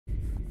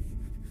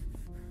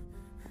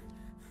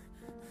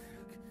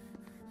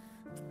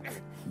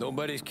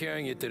Nobody's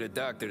carrying you to the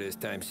doctor this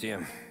time,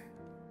 Sam.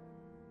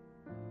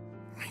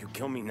 You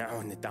kill me now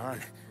in the dawn.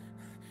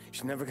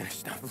 She's never gonna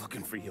stop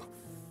looking for you.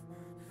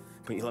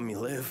 But you let me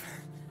live.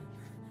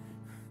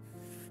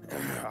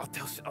 I'll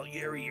tell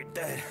Salieri you're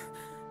dead.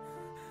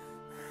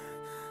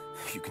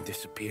 You can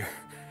disappear.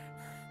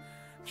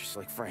 Just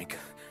like Frank.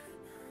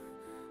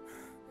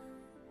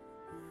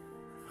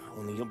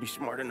 Only you'll be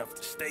smart enough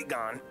to stay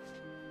gone.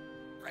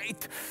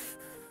 Right?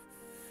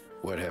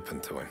 What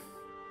happened to him?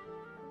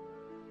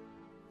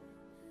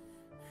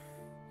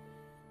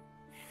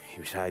 He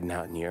was hiding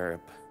out in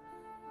Europe.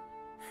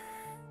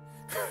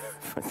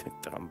 But the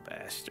dumb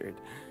bastard.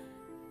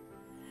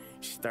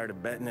 He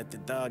started betting at the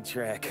dog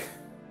track.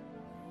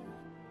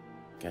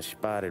 Got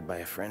spotted by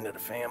a friend of the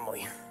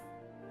family.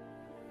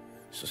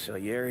 So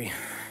Salieri,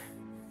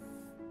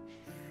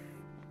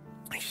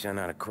 he sent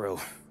out a crew.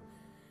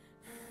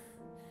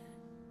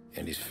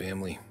 And his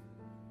family?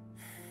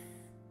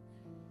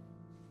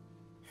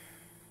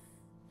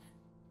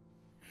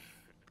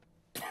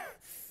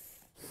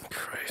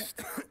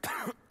 Christ.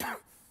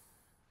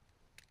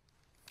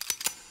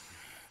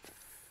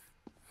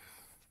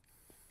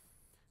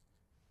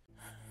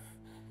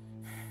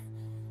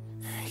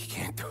 You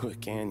can't do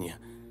it, can you?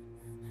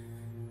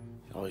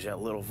 Always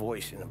that little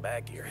voice in the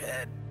back of your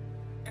head.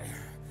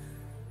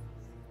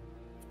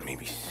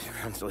 Maybe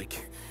sounds like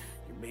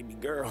your baby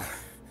girl.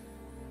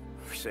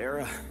 Or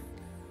Sarah.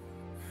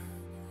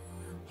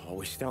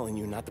 Always telling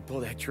you not to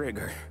pull that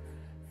trigger.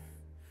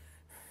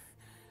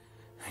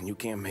 And you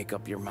can't make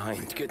up your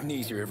mind. It's getting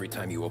easier every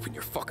time you open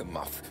your fucking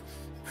mouth.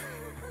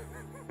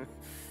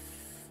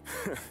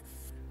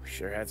 We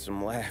sure had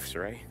some laughs,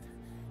 right?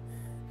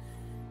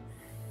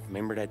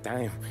 Remember that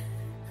time?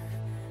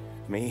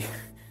 Me,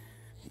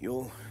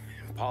 you,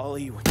 and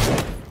Paulie...